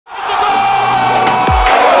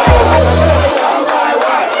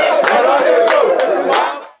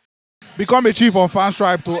Become a chief on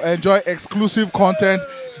Fanstripe to enjoy exclusive content,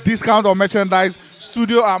 discount on merchandise,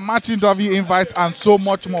 studio and match interview invites, and so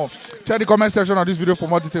much more. Check the comment section of this video for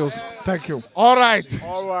more details. Thank you. All right.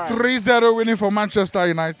 3-0 winning for Manchester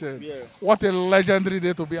United. Yeah. What a legendary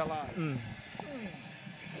day to be alive. Wow.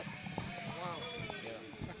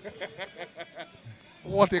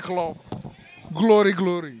 What a club. Glory,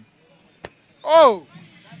 glory. Oh!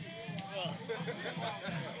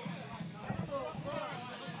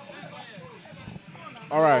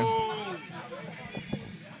 All right.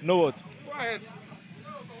 Know what? Go ahead.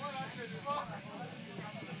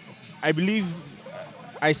 I believe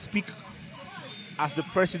I speak as the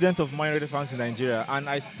president of Man United fans in Nigeria, and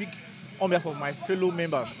I speak on behalf of my fellow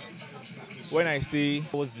members when I say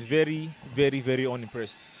I was very, very, very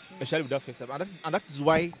unimpressed, especially with that first half. And that is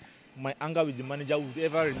why my anger with the manager will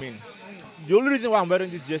ever remain. The only reason why I'm wearing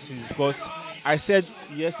this jersey is because I said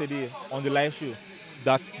yesterday on the live show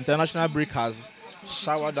that international break has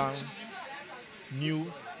showered down new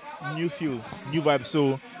feel, new vibe.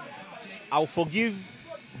 So I'll forgive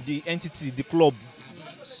the entity, the club,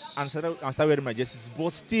 and start wearing my jerseys.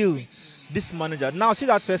 But still, this manager. Now see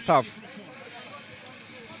that first half.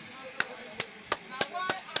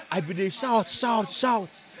 I be there shout.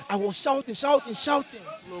 I was shouting. Slow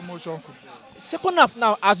motion football. Second half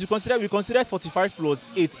now, as we considered 45 plus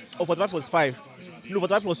 8 or 45 plus 5. No,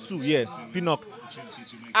 45 plus 2, yeah, Pinnock.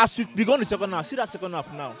 As we begun the second half, see that second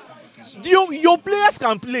half now. Your players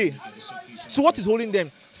can play. So what is holding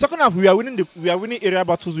them? Second half, we are winning area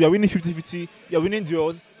battles, we are winning 50-50, we are winning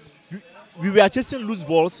duels. We were chasing loose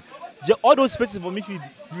balls. All those spaces for midfield,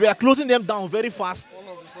 we were closing them down very fast.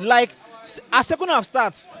 Like, as second half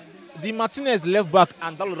starts, the Martinez left back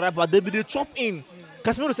and Dalo right back, they chop in.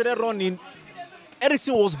 Casemiro started running.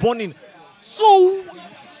 Everything was burning. So,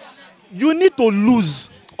 you need to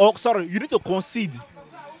lose. You need to concede.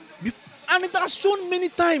 And it has shown many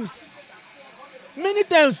times. Many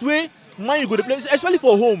times where man you go to play, especially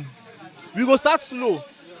for home. We go start slow.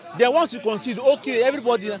 Then once you concede, okay,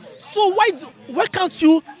 everybody. So why can't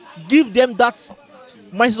you give them that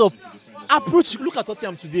mindset of approach? Look at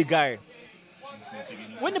Tottenham today, guy.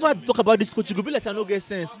 Whenever I talk about this coach, you go be like, I don't get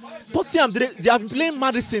sense. Tottenham, they have been playing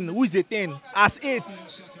Madison, who is a 10, as 8.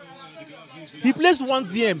 He plays 1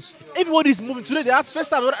 DM. Everybody is moving. Today they had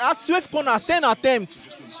first time, they had 12 corners, 10 attempts.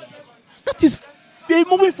 That is a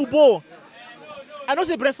moving football. I know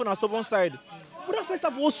say Brentford on stubborn side, but that first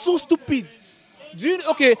half was so stupid.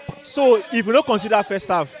 Okay, so if you don't consider first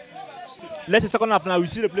half, let's say second half now, we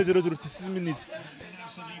see the play 0-0 56 minutes.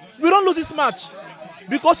 We don't lose this match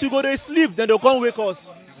because you go to sleep, then they'll come wake us.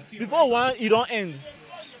 Before one, it don't end.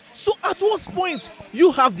 So at what point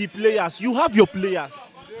you have the players, you have your players.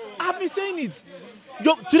 I've been saying it.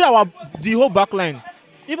 Today the whole back line,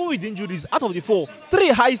 even with injuries, out of the 4, 3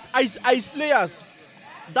 highest players.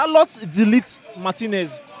 That lot deletes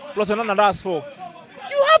Martinez plus another that's 4.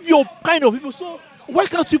 You have your kind of people, so why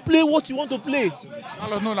can't you play what you want to play?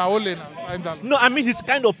 No, I mean his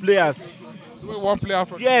kind of players. So one player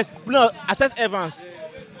from yes, assess Evans.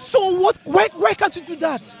 So what? Why can't you do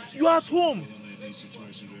that? You are at home.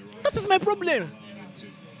 That is my problem.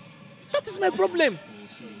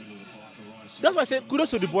 That's why I said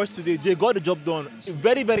kudos to the boys today. They got the job done.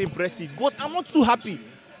 Very, very impressive. But I'm not too happy.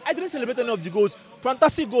 I didn't celebrate any of the goals.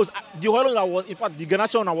 Fantastic goals. The Holland was, in fact, the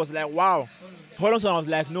Garnacho one, I was like, wow. The Holland one, I was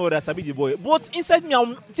like, no, that's a bit the boy. But inside me,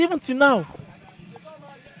 even till now.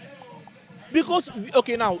 Because,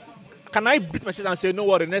 okay, now, can I beat myself and say, no,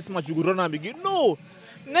 what, the next match we go run and begin? No.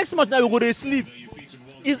 Next match now we go to sleep.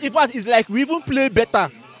 In fact, it's like we even play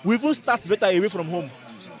better. We even start better away from home.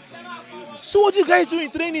 So what do you guys do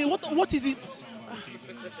in training? What is it?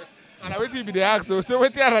 And I wait till they ask. So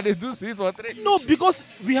what are they do 6 or 3? No, because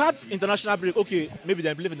we had international break. Okay, maybe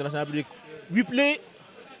they play for international break.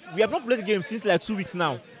 We have not played the game since like 2 weeks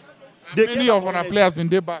now. Many of our players been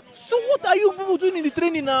there back. So what are you people doing in the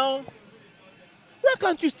training now? Why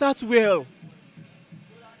can't you start well?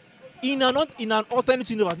 In an alternate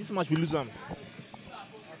universe, this match we lose them.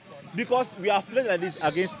 Because we have played like this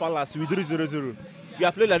against Palace, we drew 0-0. We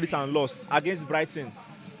have played like this and lost against Brighton.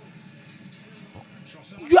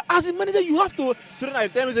 As a manager, you have to train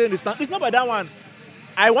at the time. It's not by that one.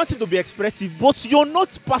 I want it to be expressive, but you're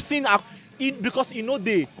not passing because you know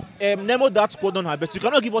they Nemo that squad don't have, but you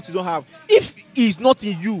cannot give what you don't have. If it's not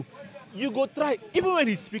in you, you go try. Even when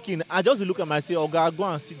he's speaking, I just look at myself, oh God, go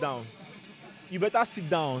and sit down. You better sit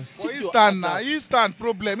down. You stand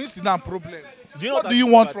problem. You sit down problem. What do you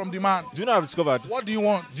want from the man? Do you know what I've discovered? What do you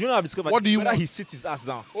want? Do you know what I've discovered? What do you want? He sits his ass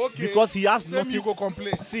down. Okay. Because he has nothing. You go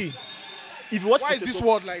complain. See, if you watch why is this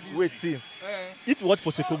word like this? Wait, see. If you watch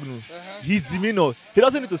Postecoglou, his demeanor, he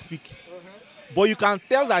doesn't need to speak. But you can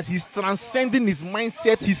tell that he's transcending his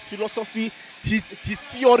mindset, his philosophy, his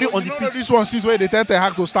theory on the pitch. This one since where they tell Ten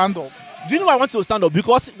Hag to stand up. Do you know why I want to stand up?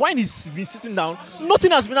 Because when he's been sitting down,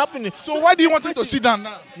 nothing has been happening. So why do you want him to sit down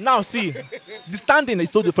now? Now see, the standing is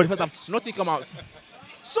told you for the first half, nothing come out.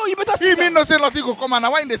 So you better He mean no say nothing go come out.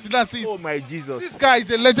 Now why in the sit down since? Oh my Jesus. This guy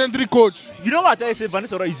is a legendary coach. You know what I tell you? Say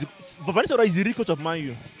Vanessa is the real coach of Man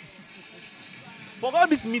U. For all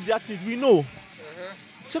these media things, we know.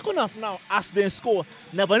 Second half now, as they score,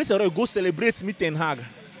 now Vanessa go celebrate me Ten Hag.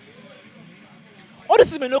 All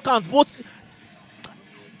this may no count, but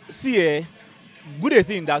see, good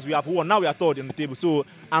thing that we have won. Now we are third on the table, so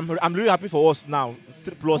I'm really happy for us now.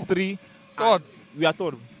 +3. Third. We are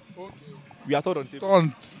third. Okay. We are third on the table.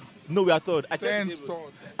 Third. No, we are third. I checked the Third.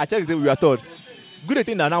 table. I checked the table. We are third. Good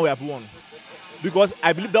thing that now we have won, because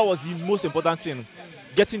I believe that was the most important thing,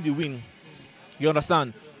 getting the win. You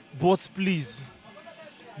understand? But please,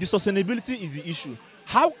 the sustainability is the issue.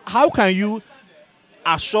 How can you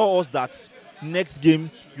assure us that next game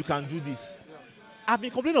you can do this? I've been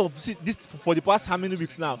complaining of this for the past how many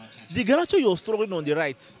weeks now. The Garnacho you're struggling on the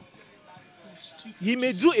right. He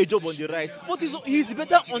may do a job on the right, but he's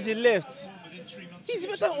better on the left. He's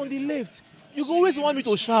better on the left. You always want me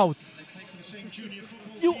to shout.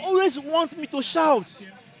 You always want me to shout.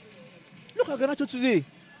 Look at Garnacho today.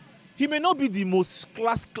 He may not be the most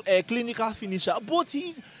clinical finisher, but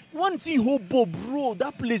he's one thing. Bro,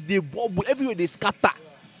 that place they bubble everywhere, they scatter.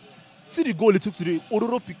 See the goal he took today,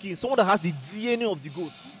 Ororo Pikin, someone that has the DNA of the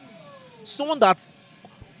goats, someone that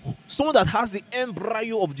has the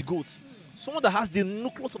embryo of the goats, someone that has the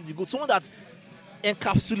nucleus of the goat, someone that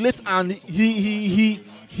encapsulates, and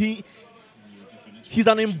he's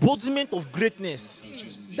an embodiment of greatness.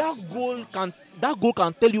 That goal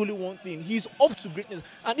can tell you only one thing: he's up to greatness.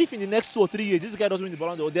 And if in the next 2 or 3 years this guy doesn't win the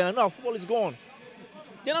Ballon d'Or, then I know football is gone.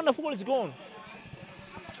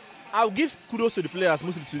 I'll give kudos to the players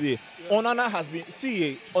mostly today. Yeah. Onana has been,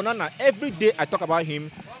 Onana, every day I talk about him,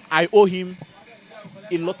 I owe him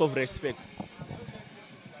a lot of respect.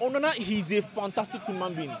 Onana, he's a fantastic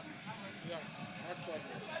human being.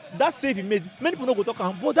 That save he made, many people don't go talk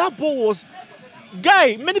about him, but that ball was,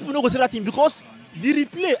 many people don't go say that thing because the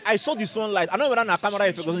replay, I saw the sunlight. I know we ran a camera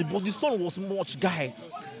effect, but the sun was much,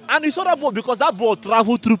 And he saw that ball because that ball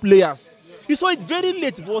traveled through players. He saw it very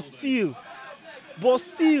late, but still,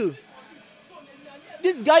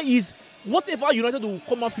 this guy is whatever United will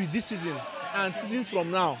come up with this season and seasons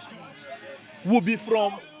from now will be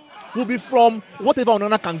from whatever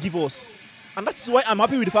Onana can give us. And that's why I'm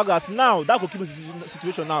happy with the fact that now that goalkeeping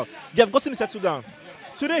situation now, they have gotten settled down.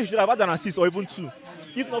 Today he should have had an assist or even 2,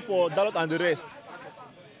 if not for Dalot and the rest.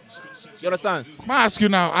 You understand? I ask you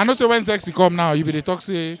now. I know say when Zexi come now, you be the talk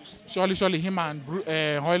say surely him and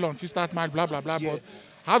Hoyland fi start match blah blah blah. Yeah. But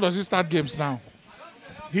how does he start games now?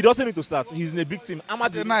 He doesn't need to start. He's in a big team.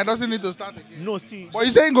 He doesn't need to start again. No, see. But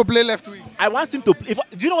he's saying he go play left wing. I want him to play.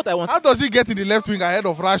 Do you know what I want? How does he get in the left wing ahead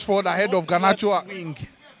of Rashford, ahead of Garnacho? Wing.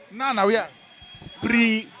 Now we are.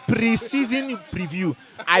 Pre-season preview.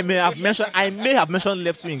 I may have mentioned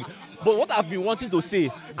left wing. But what I've been wanting to say.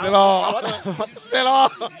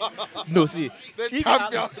 No, see. The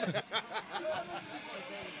champion.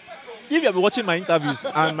 If you have been watching my interviews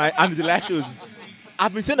and the live shows,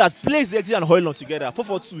 I've been saying that play Zexi and Hoyland together,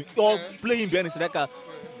 4-4-2, or playing behind the striker.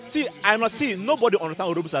 See, I'm not saying nobody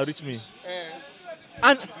understands Orobus has reached me.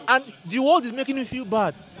 And the world is making me feel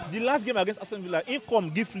bad. The last game against Aston Villa,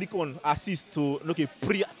 give flick on assist to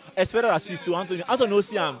expected assist to Anthony. Anthony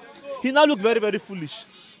Osiam. He now looks very, very foolish.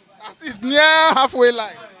 Assist near halfway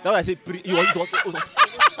line. That's why I said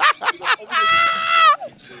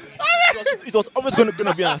it was almost going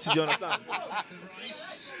to be an assist, you understand?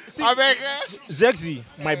 See, Zexi,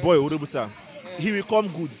 my boy, Urobusa, he will come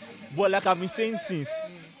good. But like I've been saying since,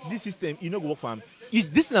 this system, he not work for him.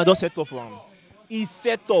 This thing I just set up for him. He's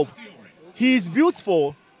set up. He's built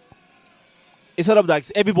for a setup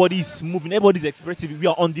that everybody is moving, everybody is expressive, we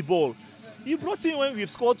are on the ball. You brought him when we've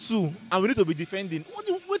scored 2 and we need to be defending. What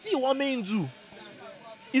do you want me to do?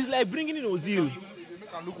 It's like bringing in Ozil. They make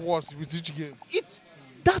him look worse with each game.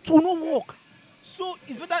 That will not work. So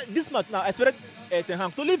it's better this match now. I expect Ten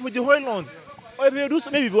Hag to live with the Hoyland. Or if you do so,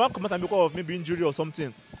 maybe if you want to come out and because of maybe injury or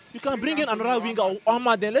something, you can bring in another winger or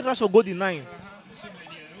Ahmad, then let Rashford go the 9.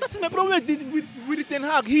 That's my problem with the Ten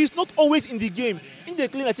Hag. He's not always in the game. In the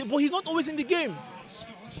clean, I say, but he's not always in the game.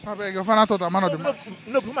 I beg your final thought, man of the match.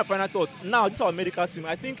 No, my final thought. Now, this is our medical team.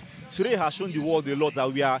 I think today has shown the world a lot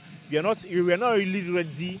that we are not really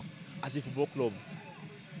ready as a football club.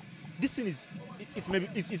 This thing is,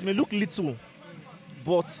 it may look little,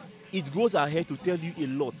 but it goes ahead to tell you a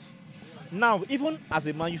lot. Now, even as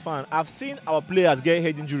a Man U fan, I've seen our players get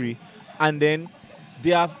head injury, and then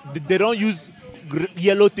they don't use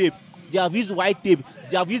yellow tape. They have used white tape.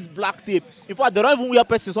 They have used black tape. In fact, they don't even wear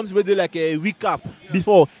person something where they like a weak cap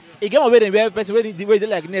before. Again, where they wear person where they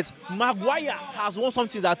like nets. Maguire has won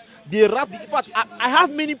something that they wrap. In fact, I have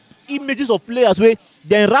many images of players where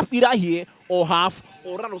they wrap either here or half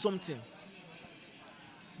or run or something.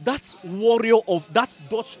 That warrior of that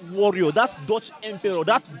Dutch warrior, that Dutch emperor,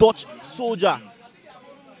 that Dutch soldier,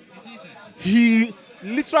 he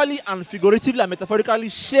literally and figuratively and metaphorically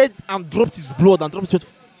shed and dropped his blood and dropped his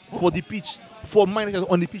sweat for the pitch, for Man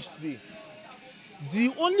on the pitch today.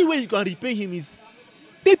 The only way you can repay him is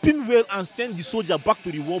tape him well and send the soldier back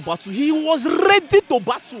to the war battle. He was ready to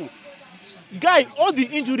battle. Guy, all the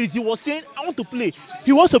injuries, he was saying, I want to play.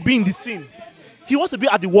 He wants to be in the scene. He wants to be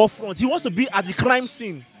at the war front. He wants to be at the crime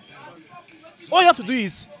scene. All you have to do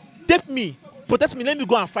is tape me, protect me, let me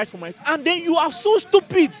go and fight for my... And then you are so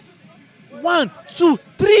stupid. 1, 2,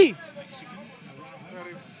 3.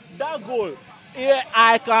 That goal. Yeah,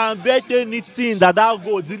 I can bet anything that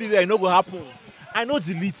goal delete there, no go happen. I know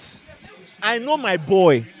delete. I know my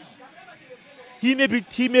boy. He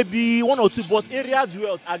may be 1 or 2, but area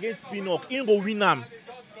duels against Pinnock, he go win them.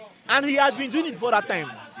 And he has been doing it for that time.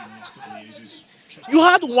 You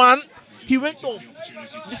had one, he went off.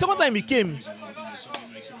 The second time he came.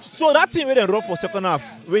 So that team where they run for second half,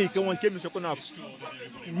 where he came in second half,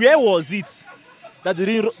 where was it that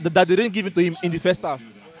they didn't give it to him in the first half?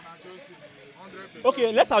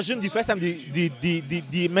 Okay, let's assume the first time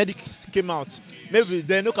the medics came out, maybe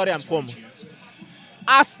they no carry and come.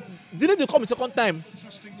 As didn't they come the second time?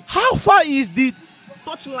 How far is the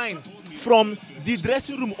touch line from the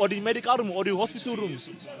dressing room or the medical room or the hospital room?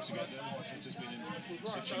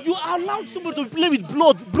 You allowed somebody to play with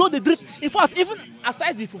blood they drip. In fact, even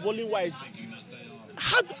aside the footballing wise,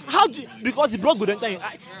 how do because the blood would enter in?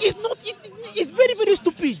 It's very, very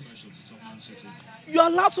stupid. You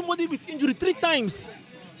allowed somebody with injury 3 times.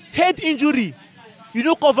 Head injury. You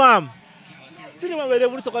don't cover him. See the one where they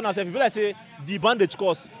want to talk about if you like say the bandage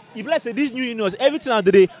cost. If you like say these new unions, everything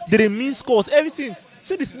that they means cost, everything.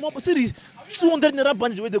 See the 200 naira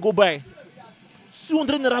bandage where they go buy.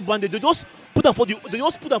 200 naira bandage. They just put them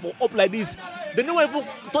for up like this. They don't even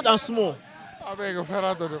touch them small.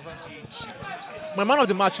 My man of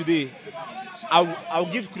the match today, I'll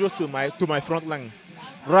give kudos to my front line.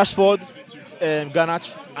 Rashford,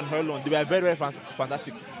 Garnacho, and Hurlon. They were very, very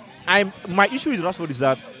fantastic. My issue with Rashford is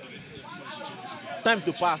that time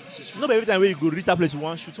to pass. Not every time where you go reach that place you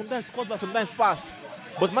want shoot. Sometimes cut back, sometimes pass.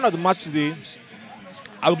 But man of the match today,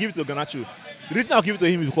 I'll give it to Garnacho. The reason I'll give it to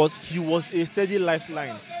him is because he was a steady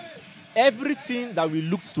lifeline. Everything that we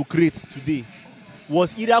looked to create today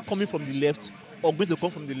was either coming from the left or going to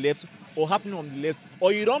come from the left or happening on the left,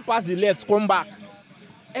 or you don't pass the left, come back.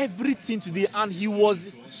 Everything today, and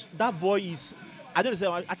that boy is, I don't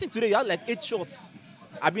know, I think today he had like 8 shots.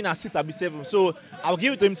 I've been at 6, I've been 7. So I'll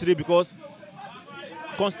give it to him today because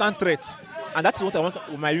constant threat. And that's what I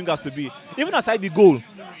want my wingers to be. Even aside the goal,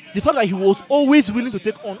 the fact that he was always willing to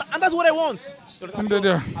take on, and that's what I want. So, I'll give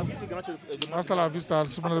it Hasta la vista.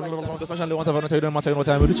 to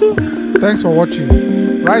Thanks for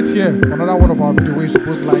watching. Right here, another one of our videos where you're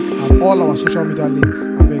supposed to like, and all our social media links.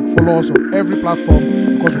 I beg, follow us on every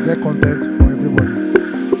platform because we get content for everyone.